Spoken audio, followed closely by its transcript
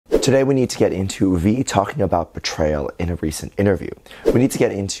Today we need to get into V talking about betrayal in a recent interview. We need to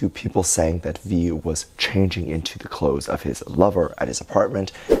get into people saying that V was changing into the clothes of his lover at his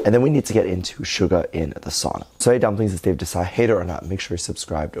apartment, and then we need to get into Suga in the sauna. So hey Dumplings, it's Dave Desai. Hater or not, make sure you're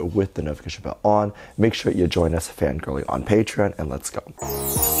subscribed with the notification bell on. Make sure you join us fangirling on Patreon, and let's go.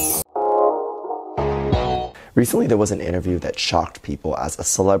 Recently, there was an interview that shocked people as a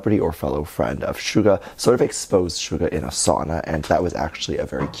celebrity or fellow friend of Suga sort of exposed Suga in a sauna, and that was actually a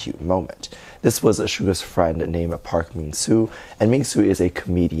very cute moment. This was Suga's friend named Park Min-soo, and Min-soo is a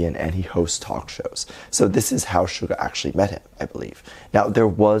comedian and he hosts talk shows. So this is how Suga actually met him, I believe. Now, there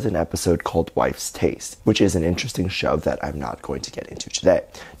was an episode called Wife's Taste, which is an interesting show that I'm not going to get into today.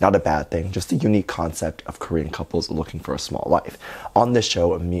 Not a bad thing, just a unique concept of Korean couples looking for a small life. On this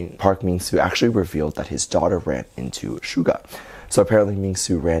show, Park Min-soo actually revealed that his daughter ran into Suga. So apparently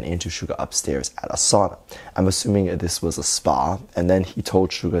Min-soo ran into Suga upstairs at a sauna. I'm assuming this was a spa, and then he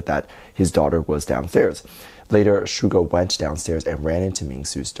told Suga that his daughter was downstairs. Later, Suga went downstairs and ran into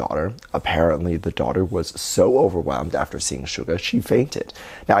Min-soo's daughter. Apparently, the daughter was so overwhelmed after seeing Suga, she fainted.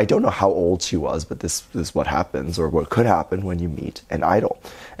 Now, I don't know how old she was, but this is what happens, or what could happen when you meet an idol.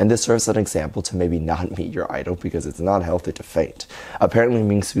 And this serves as an example to maybe not meet your idol because it's not healthy to faint. Apparently,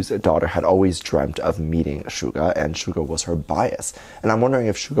 Min-soo's daughter had always dreamt of meeting Suga, and Suga was her bias. And I'm wondering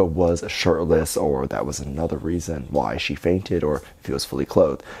if Suga was shirtless, or that was another reason why she fainted, or if he was fully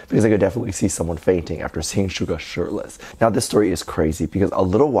clothed. Because I could definitely see someone fainting after seeing Suga shirtless. Now, this story is crazy because a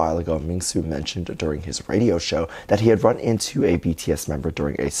little while ago, Min-soo mentioned during his radio show that he had run into a BTS member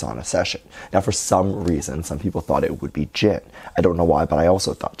during a sauna session. Now, for some reason, some people thought it would be Jin. I don't know why, but I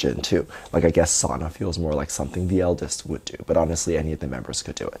also thought Jin too. Like, I guess sauna feels more like something the eldest would do, but honestly, any of the members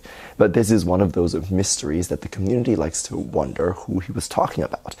could do it. But this is one of those mysteries that the community likes to wonder who he was talking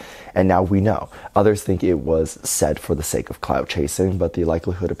about. And now we know. Others think it was said for the sake of clout chasing, but the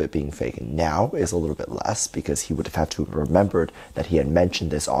likelihood of it being fake now is a little bit less, because he would have had to have remembered that he had mentioned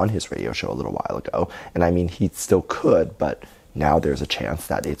this on his radio show a little while ago. And I mean, he still could, but now there's a chance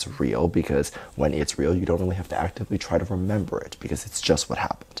that it's real, because when it's real, you don't really have to actively try to remember it, because it's just what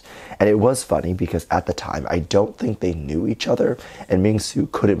happened. And it was funny because at the time, I don't think they knew each other, and Min-soo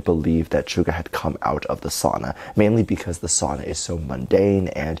couldn't believe that Suga had come out of the sauna, mainly because the sauna is so mundane,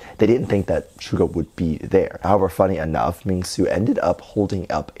 and they didn't think that Suga would be there. However, funny enough, Min-soo ended up holding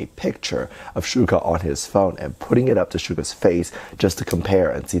up a picture of Suga on his phone and putting it up to Suga's face just to compare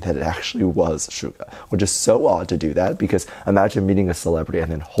and see that it actually was Suga, which is so odd to do that, because imagine meeting a celebrity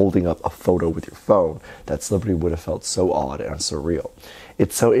and then holding up a photo with your phone. That celebrity would have felt so odd and surreal.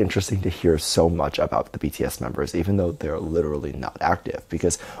 It's so interesting to hear so much about the BTS members, even though they're literally not active,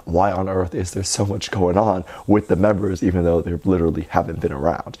 because why on earth is there so much going on with the members, even though they literally haven't been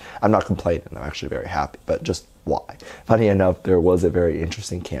around? I'm not complaining, I'm actually very happy, but just why? Funny enough, there was a very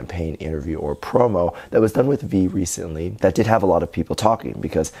interesting campaign interview or promo that was done with V recently that did have a lot of people talking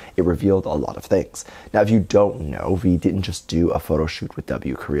because it revealed a lot of things. Now, if you don't know, V didn't just do a photo shoot with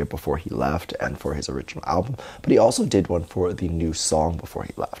W Korea before he left and for his original album, but he also did one for the new song before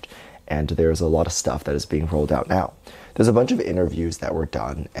he left. And there's a lot of stuff that is being rolled out now. There's a bunch of interviews that were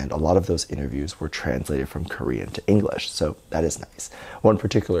done, and a lot of those interviews were translated from Korean to English, so that is nice. One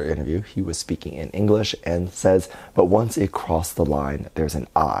particular interview, he was speaking in English and says, "But once it crossed the line, there's an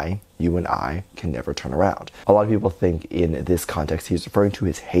I. You and I can never turn around." A lot of people think in this context he's referring to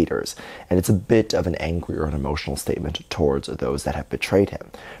his haters, and it's a bit of an angry or an emotional statement towards those that have betrayed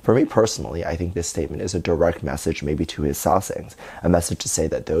him. For me personally, I think this statement is a direct message maybe to his sasaengs, a message to say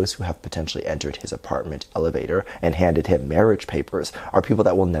that those who have potentially entered his apartment elevator and handed him marriage papers are people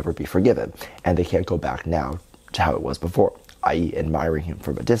that will never be forgiven, and they can't go back now to how it was before, i.e. admiring him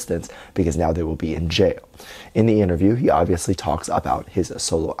from a distance, because now they will be in jail. In the interview, he obviously talks about his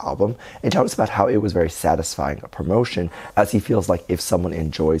solo album and talks about how it was very satisfying a promotion, as he feels like if someone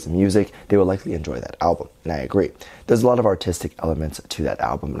enjoys music, they will likely enjoy that album. And I agree. There's a lot of artistic elements to that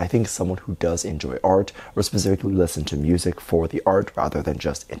album, and I think someone who does enjoy art, or specifically listen to music for the art rather than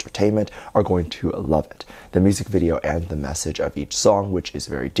just entertainment, are going to love it. The music video and the message of each song, which is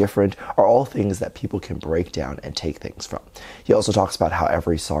very different, are all things that people can break down and take things from. He also talks about how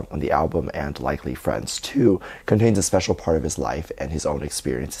every song on the album, and likely Friends too, contains a special part of his life and his own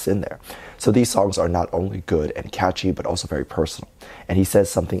experiences in there. So these songs are not only good and catchy, but also very personal. And he says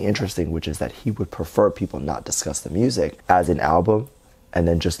something interesting, which is that he would prefer people not discuss the music as an album and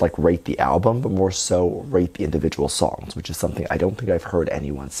then just like rate the album, but more so rate the individual songs, which is something I don't think I've heard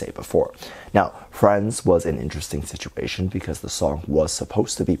anyone say before. Now, Friends was an interesting situation because the song was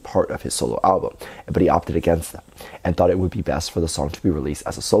supposed to be part of his solo album, but he opted against that and thought it would be best for the song to be released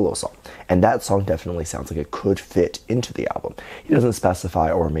as a solo song. And that song definitely sounds like it could fit into the album. He doesn't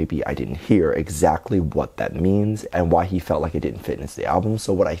specify, or maybe I didn't hear exactly what that means and why he felt like it didn't fit into the album.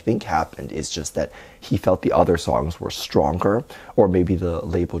 So what I think happened is just that he felt the other songs were stronger, or maybe the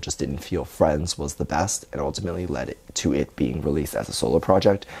label just didn't feel Friends was the best and ultimately led it to it being released as a solo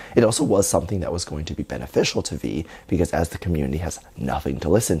project. It also was something that was going to be beneficial to V, because as the community has nothing to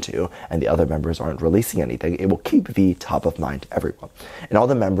listen to and the other members aren't releasing anything, it will keep V top of mind to everyone. And all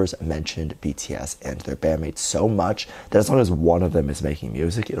the members mentioned BTS and their bandmates so much that as long as one of them is making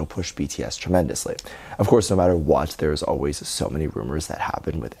music, it'll push BTS tremendously. Of course, no matter what, there's always so many rumors that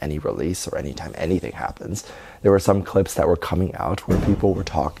happen with any release or anytime anything happens. There were some clips that were coming out where people were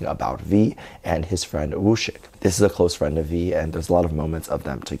talking about V and his friend Wooshik. This is a close friend of V, and there's a lot of moments of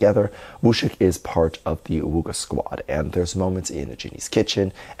them together. Wooshik is part of the Wooga squad, and there's moments in Genie's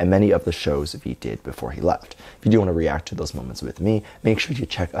Kitchen and many of the shows V did before he left. If you do want to react to those moments with me, make sure you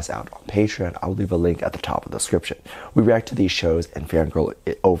check us out on Patreon. I'll leave a link at the top of the description. We react to these shows and fangirl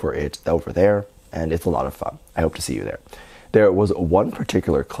over there, and it's a lot of fun. I hope to see you there. There was one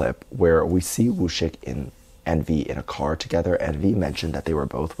particular clip where we see Wooshik and V in a car together, and V mentioned that they were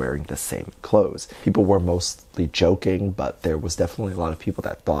both wearing the same clothes. People were mostly joking, but there was definitely a lot of people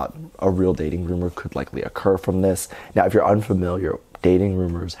that thought a real dating rumor could likely occur from this. Now, if you're unfamiliar, dating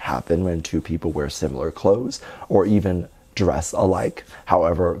rumors happen when two people wear similar clothes or even dress alike.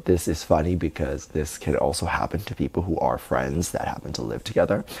 However, this is funny because this can also happen to people who are friends that happen to live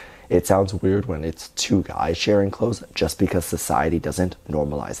together. It sounds weird when it's two guys sharing clothes just because society doesn't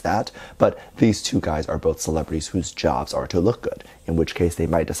normalize that, but these two guys are both celebrities whose jobs are to look good, in which case they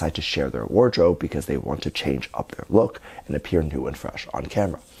might decide to share their wardrobe because they want to change up their look and appear new and fresh on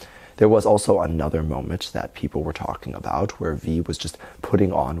camera. There was also another moment that people were talking about where V was just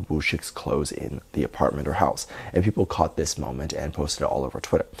putting on Wooshik's clothes in the apartment or house, and people caught this moment and posted it all over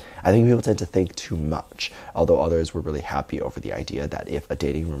Twitter. I think people tend to think too much, although others were really happy over the idea that if a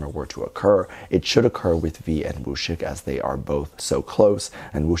dating rumor were to occur, it should occur with V and Wooshik, as they are both so close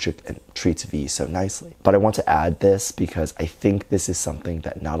and Wooshik treats V so nicely. But I want to add this because I think this is something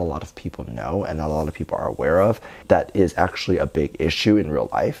that not a lot of people know and not a lot of people are aware of, that is actually a big issue in real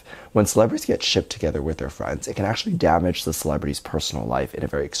life. When celebrities get shipped together with their friends, it can actually damage the celebrity's personal life in a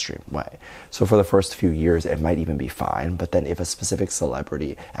very extreme way. So for the first few years, it might even be fine, but then if a specific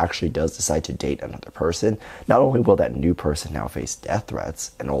celebrity actually does decide to date another person, not only will that new person now face death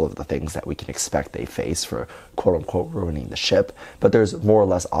threats and all of the things that we can expect they face for quote-unquote ruining the ship, but there's more or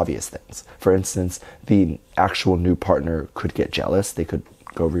less obvious things. For instance, the actual new partner could get jealous. They could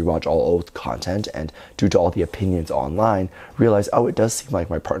go rewatch all old content and, due to all the opinions online, realize, oh, it does seem like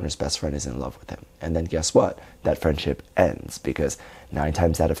my partner's best friend is in love with him. And then guess what? That friendship ends, because 9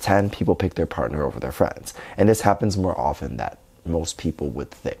 times out of 10, people pick their partner over their friends. And this happens more often than most people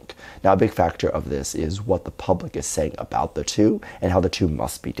would think. Now, a big factor of this is what the public is saying about the two and how the two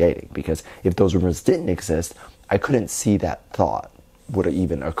must be dating. Because if those rumors didn't exist, I couldn't see that thought would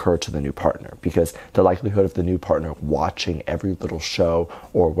even occur to the new partner, because the likelihood of the new partner watching every little show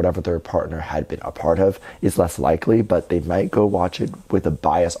or whatever their partner had been a part of is less likely, but they might go watch it with a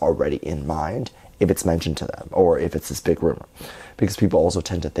bias already in mind if it's mentioned to them or if it's this big rumor. Because people also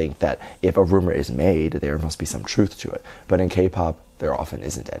tend to think that if a rumor is made, there must be some truth to it. But in K-pop, there often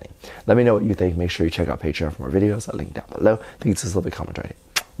isn't any. Let me know what you think. Make sure you check out Patreon for more videos. I'll link down below. Thanks for the comment right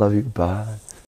here. Love you. Bye.